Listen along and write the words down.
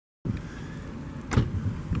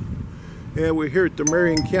Yeah, we're here at the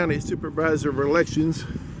Marion County Supervisor of Elections,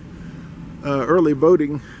 early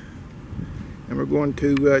voting, and we're going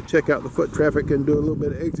to check out the foot traffic and do a little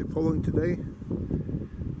bit of exit polling today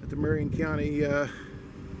at the Marion County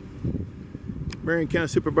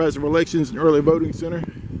Supervisor of Elections and Early Voting Center.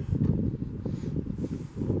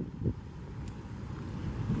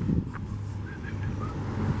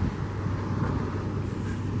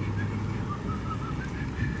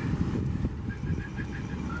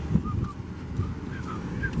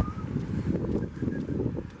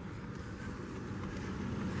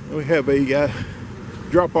 We have a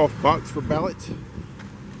drop-off box for ballots.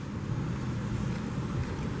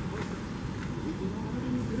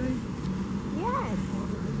 Yes.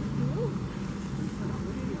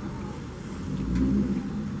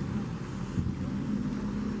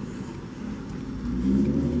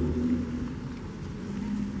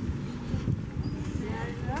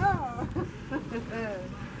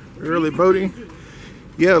 Early voting.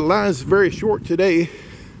 Yeah, the line's very short today.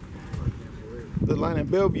 The line in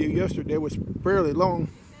Bellevue yesterday was fairly long.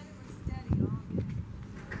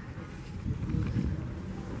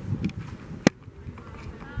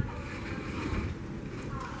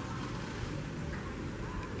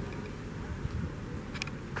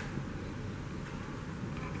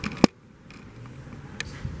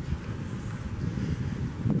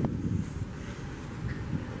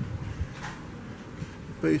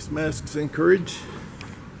 Face masks encouraged.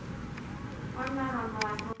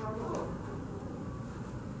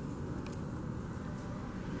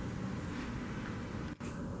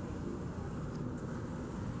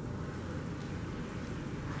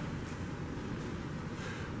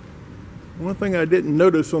 One thing I didn't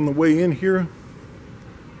notice on the way in here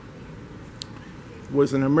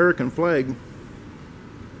was an American flag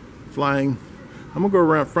flying. I'm gonna go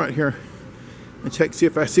around front here and check, see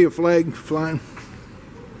if I see a flag flying.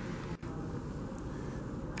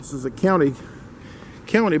 This is a county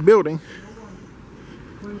building.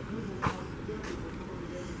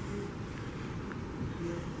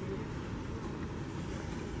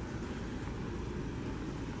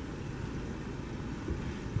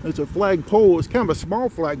 There's a flagpole. It's kind of a small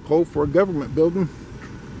flagpole for a government building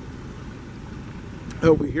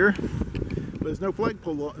over here, but there's no flag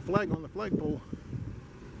on the flagpole.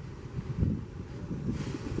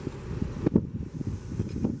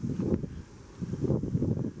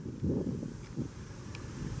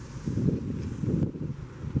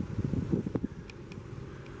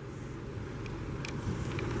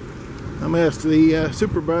 I'm asked the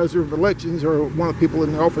Supervisor of Elections, or one of the people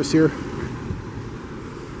in the office here.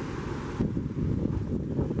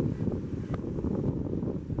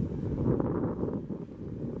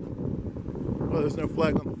 Well, there's no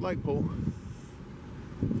flag on the flagpole.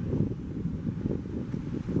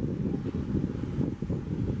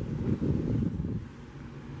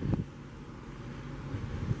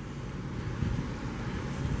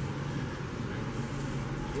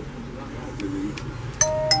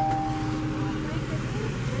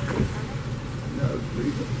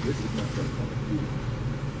 This is not going to come with you.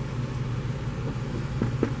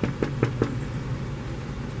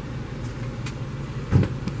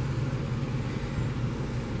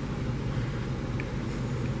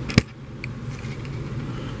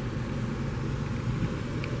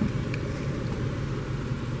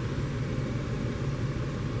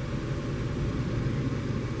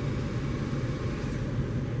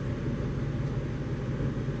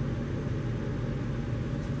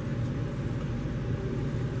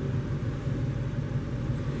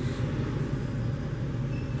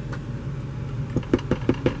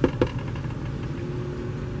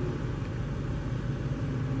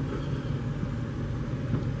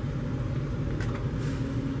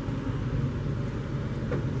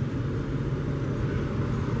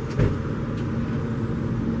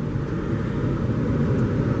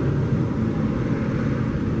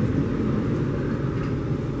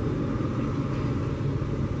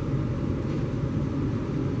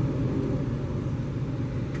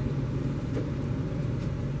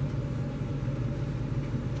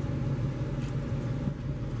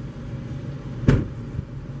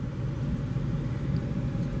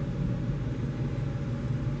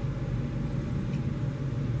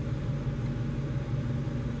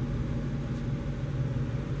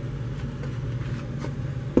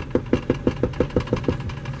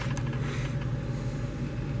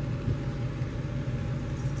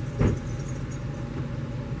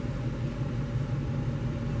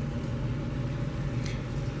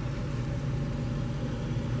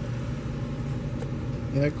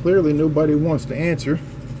 Yeah, clearly nobody wants to answer,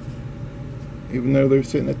 even though they're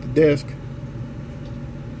sitting at the desk.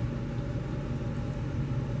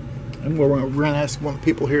 And we're going to ask one of the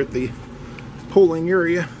people here at the polling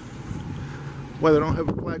area why they don't have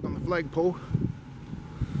a flag on the flagpole.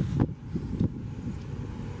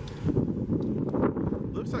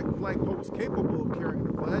 Looks like the flagpole is capable of carrying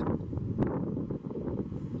the flag.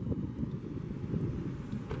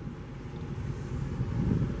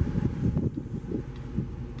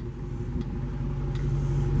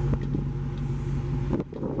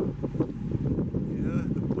 Yeah,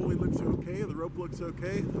 the pulley looks okay, the rope looks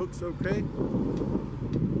okay, the hook's okay.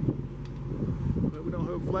 But we don't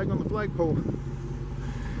have a flag on the flagpole.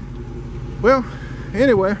 Well,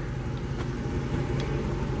 anyway.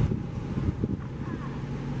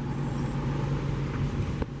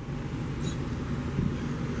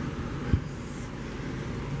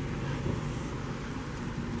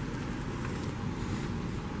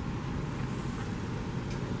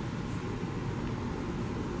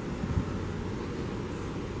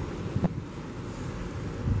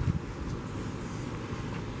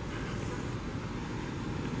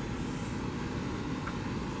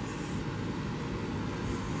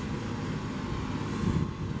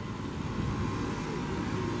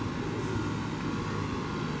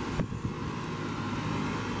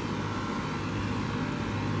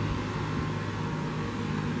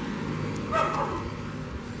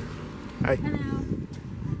 Hi.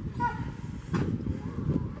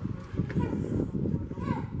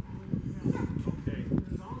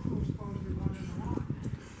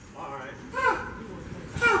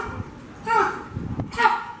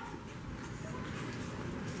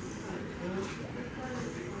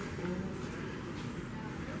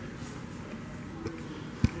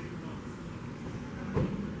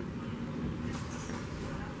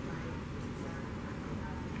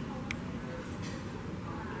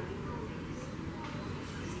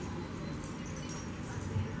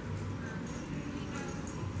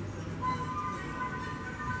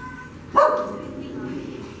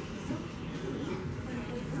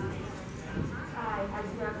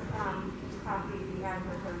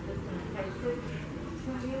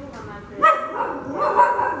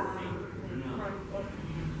 Hello.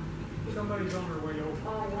 Somebody's on their way over.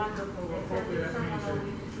 Oh, wonderful.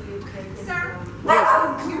 Sir,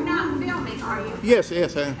 You're not filming, are you? Yes,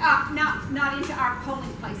 yes, I am. Not into our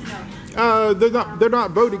polling place, no. They're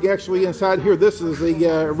not voting actually inside here. This is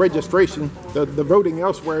the registration. The voting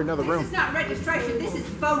elsewhere in another This room. is not registration, this is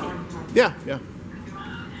voting. Yeah, yeah.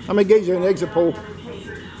 I'm engaged in an exit poll.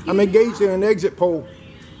 I'm engaged in an exit poll.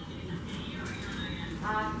 No,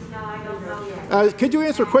 I don't know yet. Could you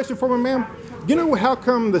answer a question for me, ma'am? Do you know how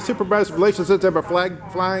come the Supervisor of Relations says they have a flag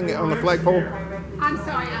flying on the flagpole? I'm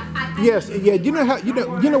sorry, Yes, yeah. Do you know how you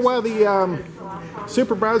know why the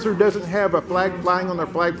supervisor doesn't have a flag flying on their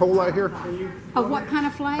flagpole out here? what kind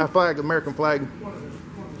of flag? A flag, American flag.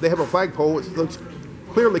 They have a flagpole which looks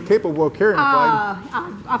clearly capable of carrying a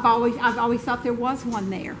flag. I've always thought there was one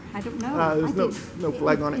there. I don't know. There's no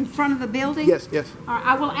flag on it. In front of the building? Yes, yes.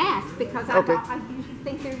 I will ask because Okay. I usually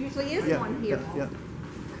think there usually is Yeah, one here. yeah, yeah.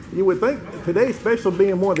 You would think today, especially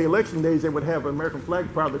being one of the election days, they would have an American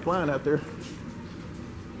flag probably flying out there.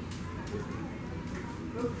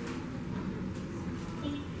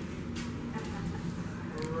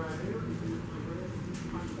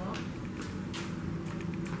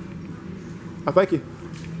 Thank you.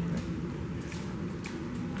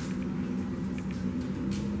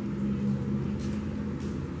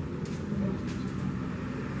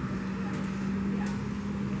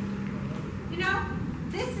 You know,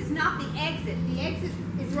 this is not the exit. The exit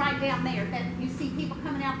is right down there. That you see people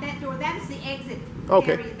coming out that door. That is the exit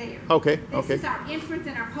area there. Okay. This Okay. is our entrance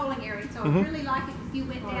and our polling area. So I'd really like it if you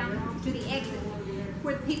went down to the exit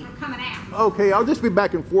where the people are coming out. Okay, I'll just be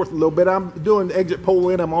back and forth a little bit. I'm doing the exit poll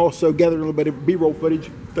in. I'm also gathering a little bit of B-roll footage.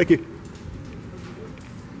 Thank you.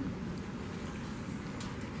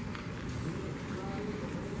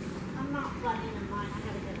 I'm not running in mine. I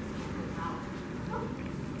gotta get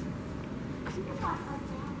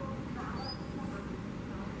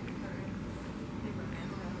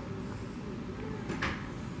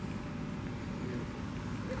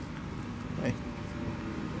Hey.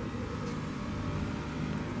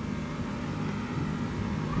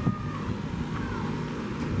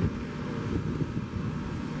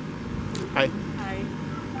 Hi. Hi.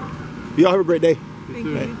 Y'all have a great day. Thank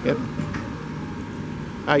you. Yep.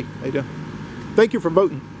 Hi, how you doing? Thank you for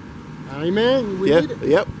voting. Amen. We Yeah, did it.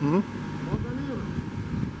 yep. Mm-hmm.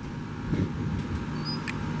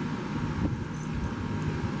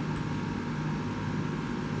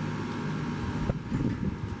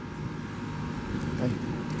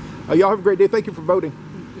 Y'all have a great day. Thank you for voting.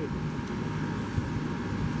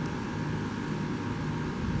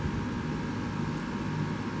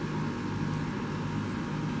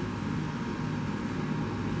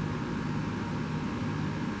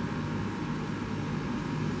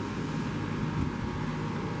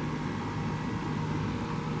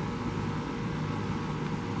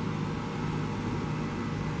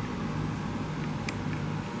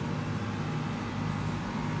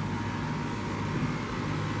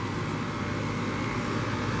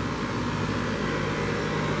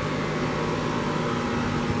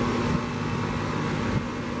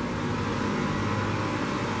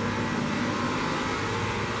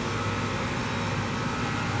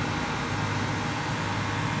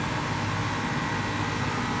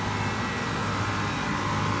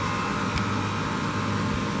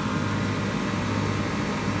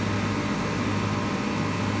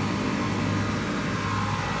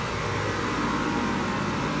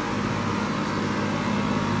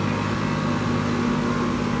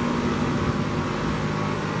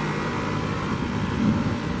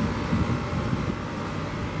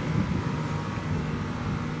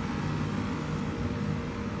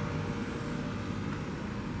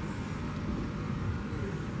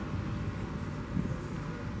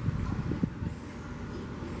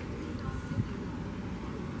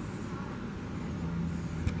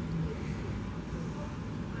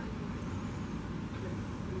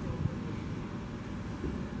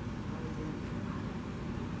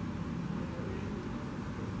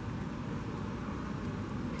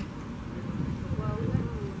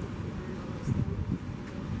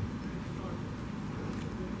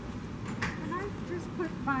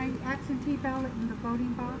 absentee ballot in the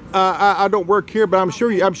voting box? I don't work here, but I'm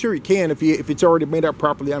sure you can if it's already made out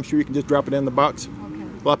properly. I'm sure you can just drop it in the box. Okay.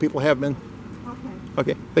 A lot of people have been.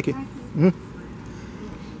 Okay. Okay, thank you. Thank you. Mm-hmm.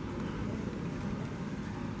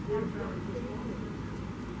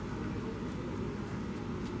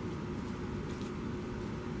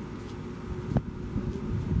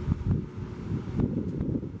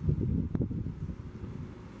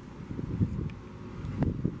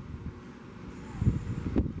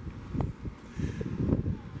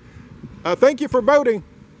 Thank you for voting.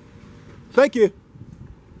 Thank you.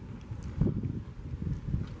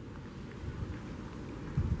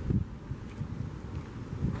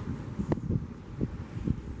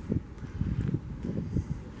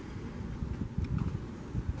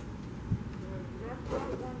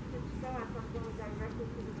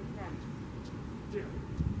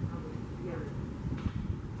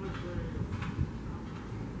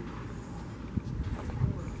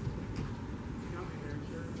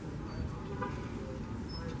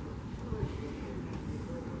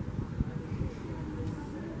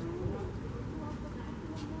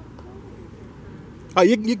 Oh,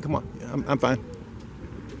 you can come on. I'm fine.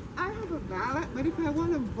 I have a ballot, but if I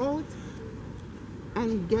want to vote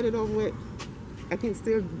and get it over with, I can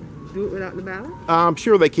still do it without the ballot? I'm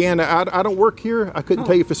sure they can. I don't work here. I couldn't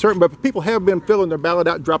tell you for certain, but people have been filling their ballot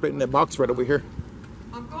out and dropping it in that box right over here.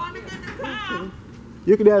 I'm going to get the car.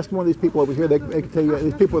 You can ask one of these people over here. They can tell you.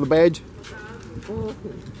 These people with a badge.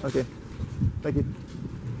 Okay. Thank you.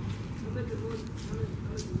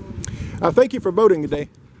 Thank you for voting today.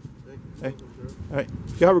 Hey. All right.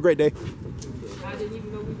 You have a great day. I didn't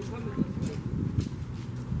even know we were coming this way.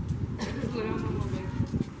 This is what I'm on there.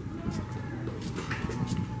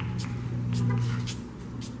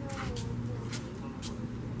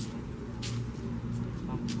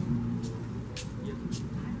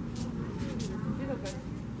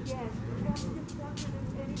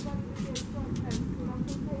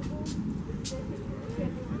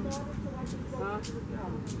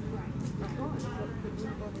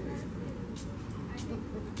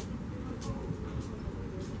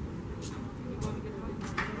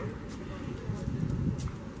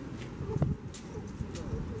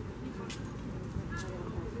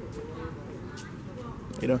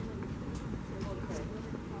 You know.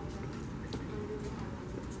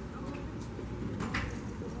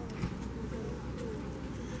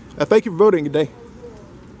 Thank you for voting today.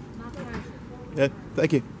 Yeah,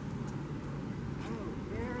 thank you.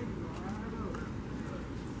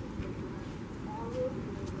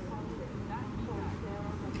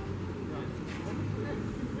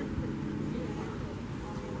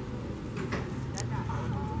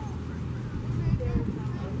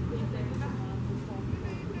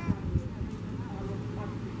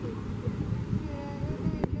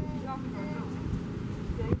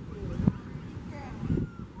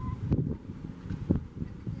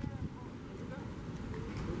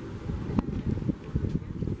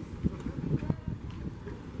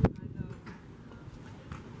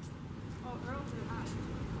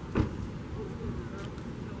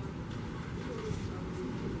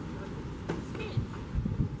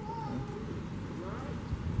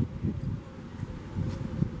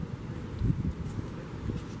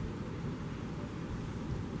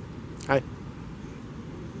 Hi.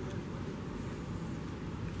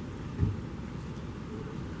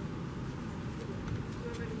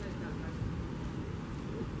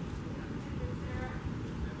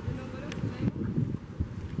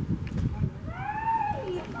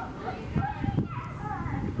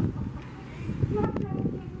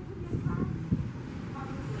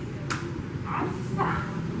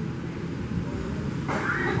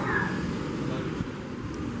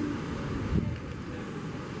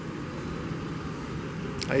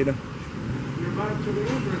 How you doing? You're back to the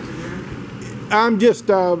entrance again. I'm just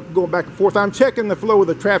going back and forth. I'm checking the flow of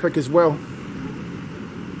the traffic as well.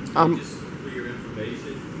 Just for your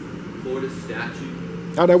information, Florida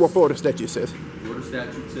statute. I know what Florida statute says. Florida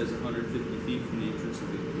statute says 150 feet from the entrance of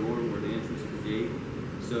the door or the entrance of the gate.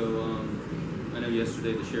 So I know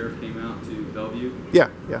yesterday the sheriff came out to Bellevue. Yeah.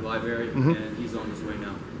 Library, and he's on his way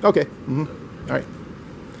now. Okay. So, All right.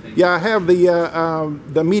 Yeah, I have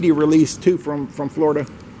the media release too from Florida,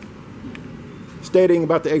 stating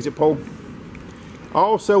about the exit poll.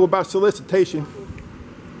 Also about solicitation.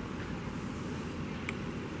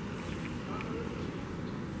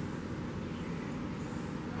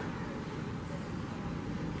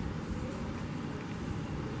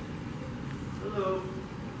 Hello.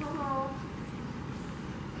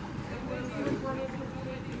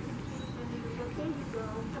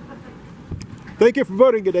 Thank you for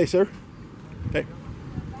voting today, sir. Okay.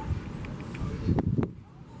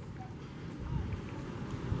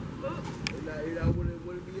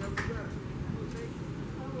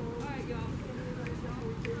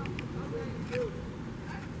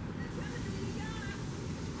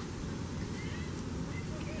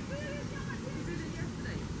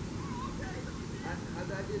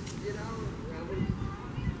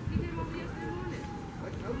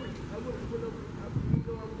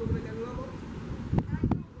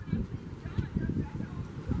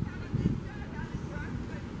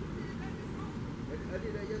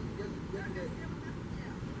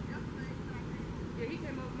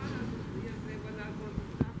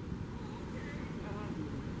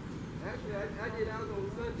 Actually, I did ours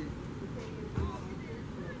on Sunday.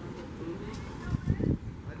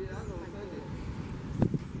 I did ours on Sunday.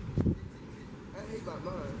 I hate about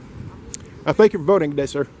mine. I thank you for voting today,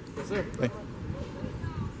 sir. Yes, sir. Thank-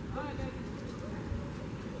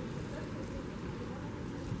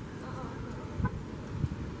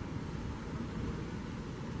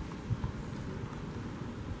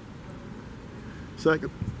 It's like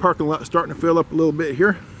the parking lot starting to fill up a little bit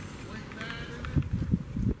here.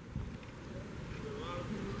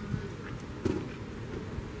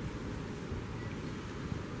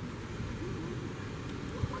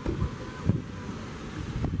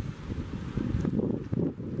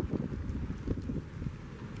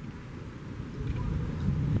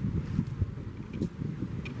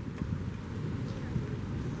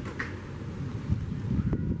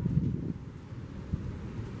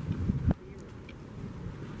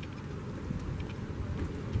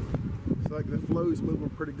 Like the flow is moving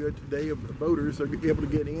pretty good today. The voters are able to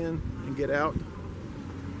get in and get out.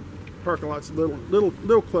 Parking lot's a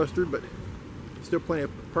little clustered, but still plenty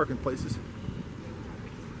of parking places.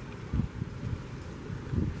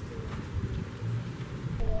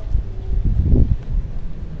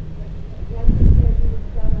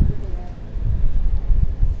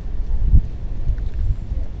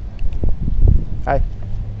 Hi.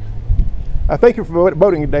 I thank you for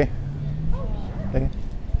voting today. Thank you.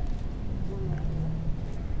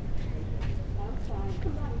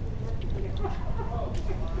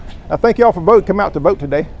 I thank y'all for coming out to vote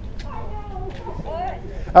today.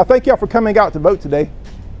 I thank y'all for coming out to vote today.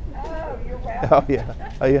 Oh, you're welcome. Oh yeah.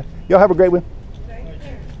 Oh yeah. Y'all have a great one.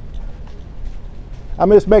 I'm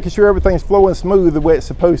just making sure everything's flowing smooth the way it's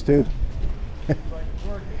supposed to.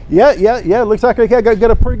 Yeah. It looks like I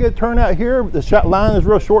got a pretty good turnout here. The shot line is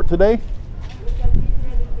real short today.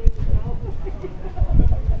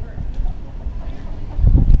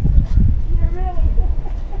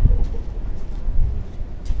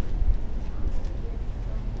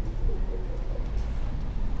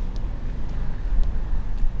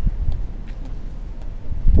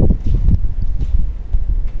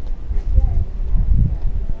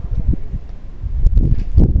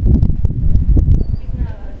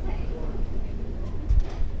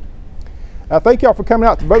 Thank y'all for coming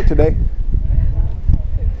out to vote today.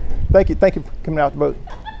 Thank you for coming out to vote.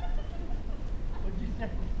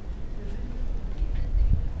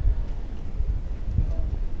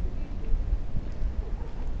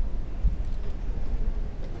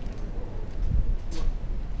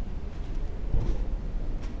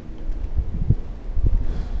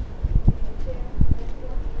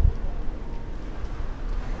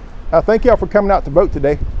 Thank y'all for coming out to vote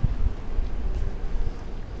today.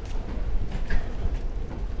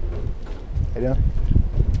 How you doing?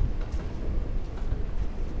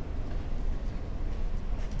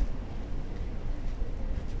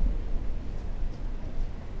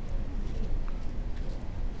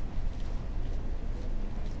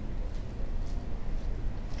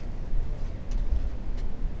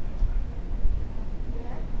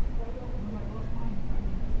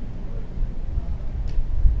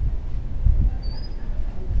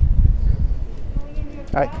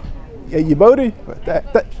 All right. Yeah, you voted?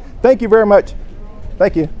 Thank you very much.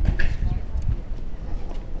 Thank you.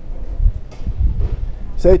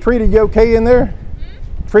 So they treated you okay in there?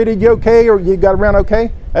 Treated you okay, or you got around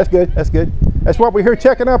okay? That's good. That's good. That's what we're here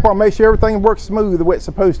checking up on. Make sure everything works smooth the way it's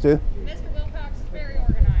supposed to. Mr. Wilcox is very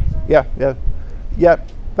organized. Yeah.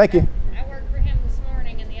 Thank you. I worked for him this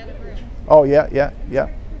morning in the other room. Oh, yeah. Yeah.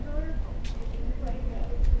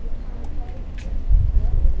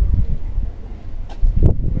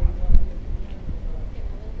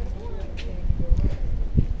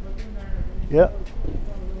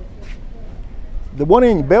 The one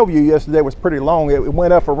in Bellevue yesterday was pretty long. It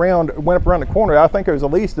went up around the corner. I think it was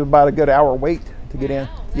at least about a good hour wait to get in.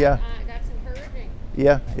 Yeah. That's encouraging.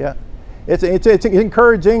 Yeah. It's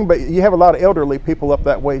encouraging, but you have a lot of elderly people up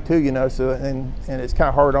that way too, you know. So and it's kind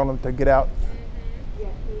of hard on them to get out.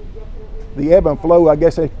 The ebb and flow, I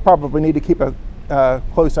guess they probably need to keep a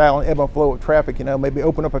close eye on ebb and flow of traffic. You know, maybe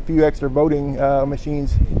open up a few extra voting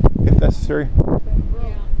machines if necessary.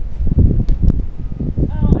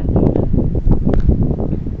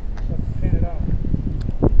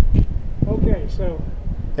 Okay, so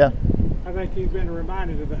Yeah. I think you've been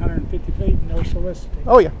reminded of the 150 feet, no soliciting.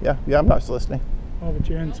 Oh yeah. I'm not soliciting. Oh, but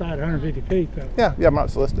you're inside 150 feet though. Yeah. I'm not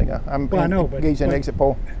soliciting. I'm Well, I know, but- engaged in an but- exit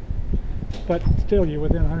poll. But still, you're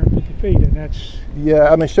within 150 feet, and that's. Yeah,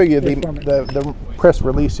 I'm gonna show you Yes, from it. the press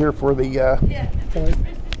release here for the.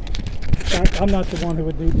 I'm not the one who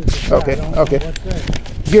would do this. Okay, I don't know okay. what's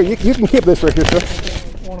there. Here, you can keep this right here, sir.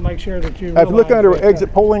 Well, want to make sure that you If you look realize under that,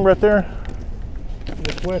 exit polling right there.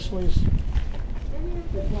 with Wesley's,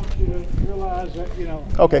 just want you to realize that, you know,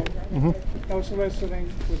 Okay. no soliciting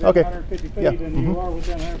within Okay. 150 feet, Yeah. and you are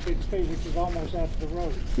within 150 feet, which is almost after the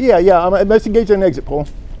road. Yeah, I'm most engaged in an exit poll.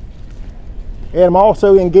 And I'm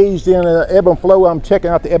also engaged in ebb and flow. I'm checking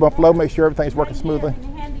out the ebb and flow, make sure everything's working smoothly.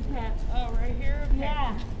 In the handicap. Oh, right here? Okay.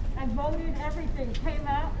 Yeah. I voted, everything came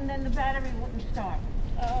out, and then the battery wouldn't start.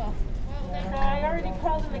 Oh, well, So I already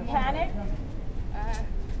called the mechanic.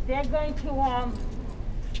 They're going to,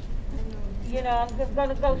 you know, I'm going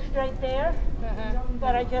to go straight there,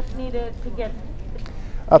 but I just needed to get.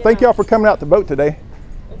 Thank y'all for coming out to vote today.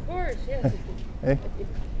 of course, yes. Hey.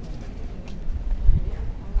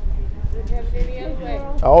 Wouldn't have it any other way.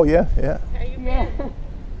 Oh yeah, yeah. How you been? Yeah.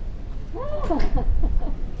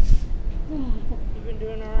 You been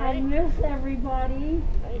doing all I right? miss everybody.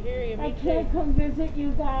 I hear you. I Me can't too. come visit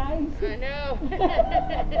you guys. I know.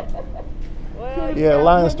 Well, Yeah, the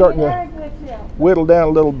line's starting to whittle down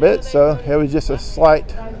a little bit, so it was just a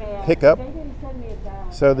slight hiccup. They didn't send me a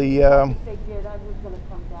down. So the If they did, I was going to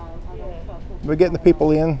come down. I don't trust them. we're getting the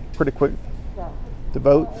people in pretty quick to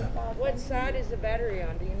vote. what side is the battery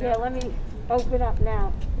on? Do you know? Yeah, let me open up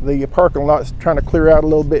now. The parking lot's trying to clear out a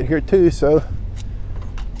little bit here too, so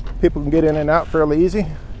people can get in and out fairly easy.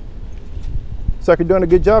 So you're doing a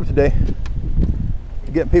good job today.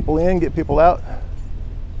 Getting people in, get people out.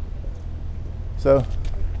 So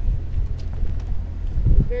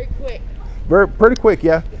Very quick. pretty quick,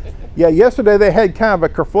 yeah. Yeah, yesterday they had kind of a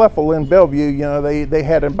kerfluffle in Bellevue. You know, they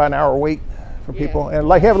had about an hour wait for people, and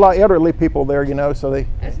like have a lot of elderly people there. You know, so they.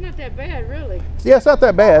 That's not that bad, really. Yeah, it's not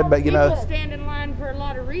that bad, but you know. People stand in line for a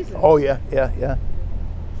lot of reasons. Oh yeah.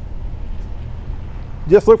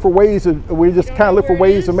 Just look for ways we just kind of look for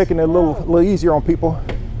ways of making it a little easier on people,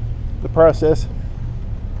 the process.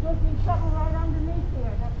 There's been something right underneath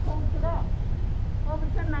here that pulls it up. All of a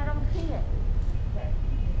sudden I don't see it.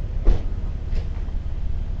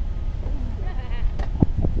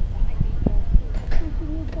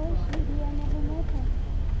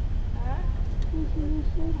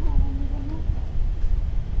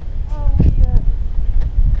 Oh, we've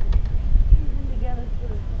been together for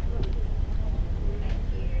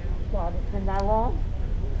God, it's been that long?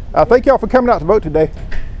 Thank y'all for coming out to vote today.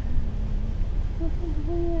 This is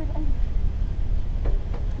weird.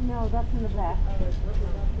 No, that's in the back.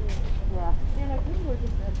 Yeah. And I think we're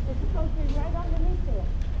just, it's supposed to be right underneath there.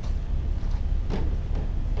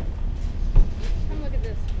 Come look at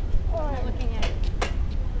this. Oh, I'm looking at it.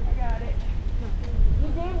 I got it. you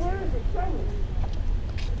did? Where is it? Show me.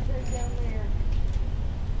 It's right down there.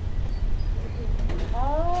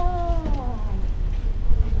 Oh.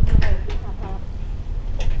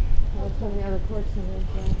 What's on the other portion is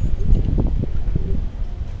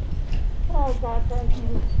oh God, thank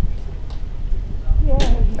you.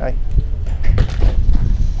 Yay. Hi.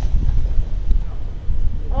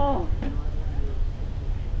 Oh.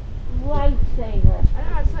 Lifesaver. I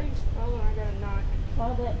know, I saw you. Hold on, I got a knot.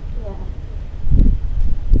 Saw that, yeah.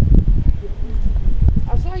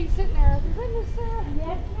 I saw you sitting there. Is this Sarah?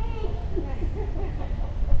 Yes, me.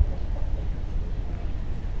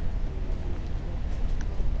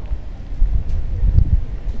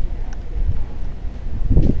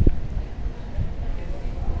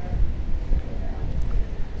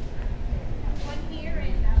 One here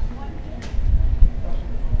and one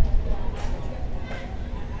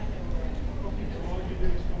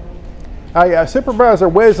here. Supervisor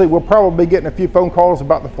Wesley will probably be getting a few phone calls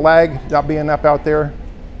about the flag not being up out there.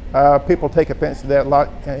 People take offense to that a lot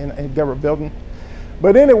in government building.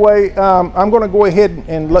 But anyway, I'm going to go ahead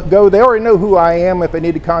and let go. They already know who I am if they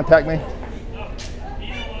need to contact me.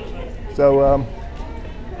 So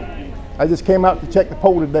I just came out to check the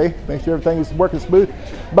poll today, make sure everything is working smooth.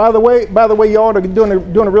 By the way, y'all are doing a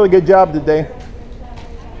really good job today.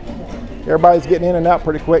 Everybody's getting in and out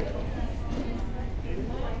pretty quick.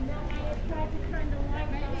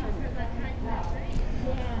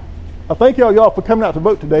 I thank y'all for coming out to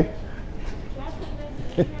vote today.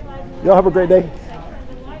 Y'all have a great day.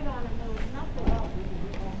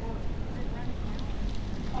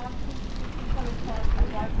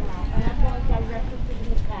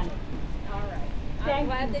 I'm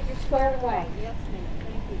glad that you're squared away. Yes, ma'am.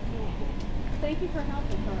 Thank you for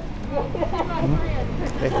helping her.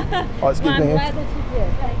 Oh, excuse I'm me. glad that you did.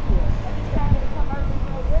 Thank you. I just wanted to come over and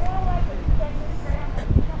go, well, I can get this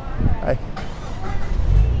family. Come on. Hi.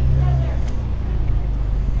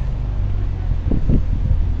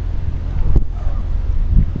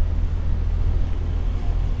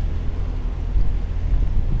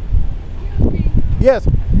 Yes.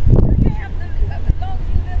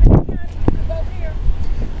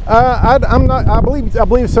 I'm not. I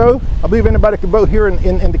believe so. I believe anybody can vote here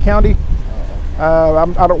in the county.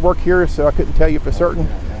 I don't work here, so I couldn't tell you for certain.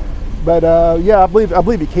 But yeah, I believe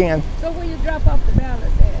you can. So where you drop off the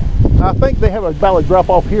ballots at? I think they have a ballot drop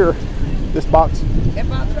off here. This box. That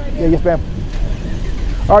box right there? Yeah, yes, ma'am.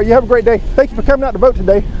 All right, you have a great day. Thank you for coming out to vote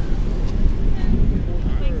today.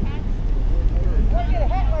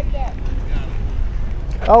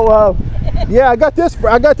 Oh, yeah, I got this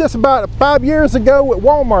about 5 years ago at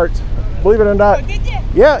Walmart. Believe it or not. Oh, did you?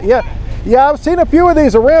 Yeah. I've seen a few of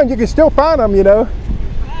these around. You can still find them, you know.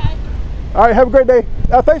 All right, have a great day.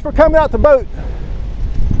 Thanks for coming out to vote.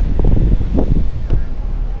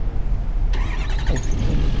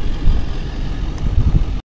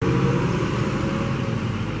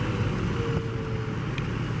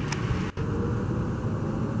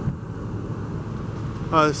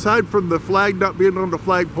 Aside from the flag not being on the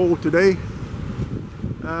flagpole today,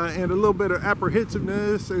 and a little bit of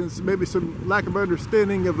apprehensiveness and maybe some lack of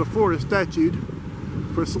understanding of the Florida statute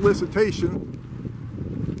for solicitation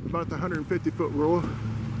about the 150-foot rule,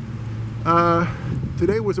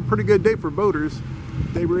 today was a pretty good day for voters.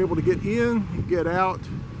 They were able to get in, get out.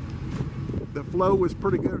 The flow was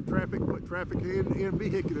pretty good of traffic, foot traffic and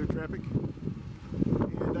vehicular traffic.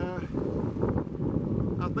 And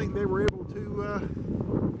I think they were able to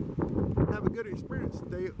have a good experience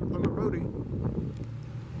today on the voting.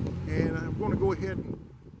 And I'm going to go ahead and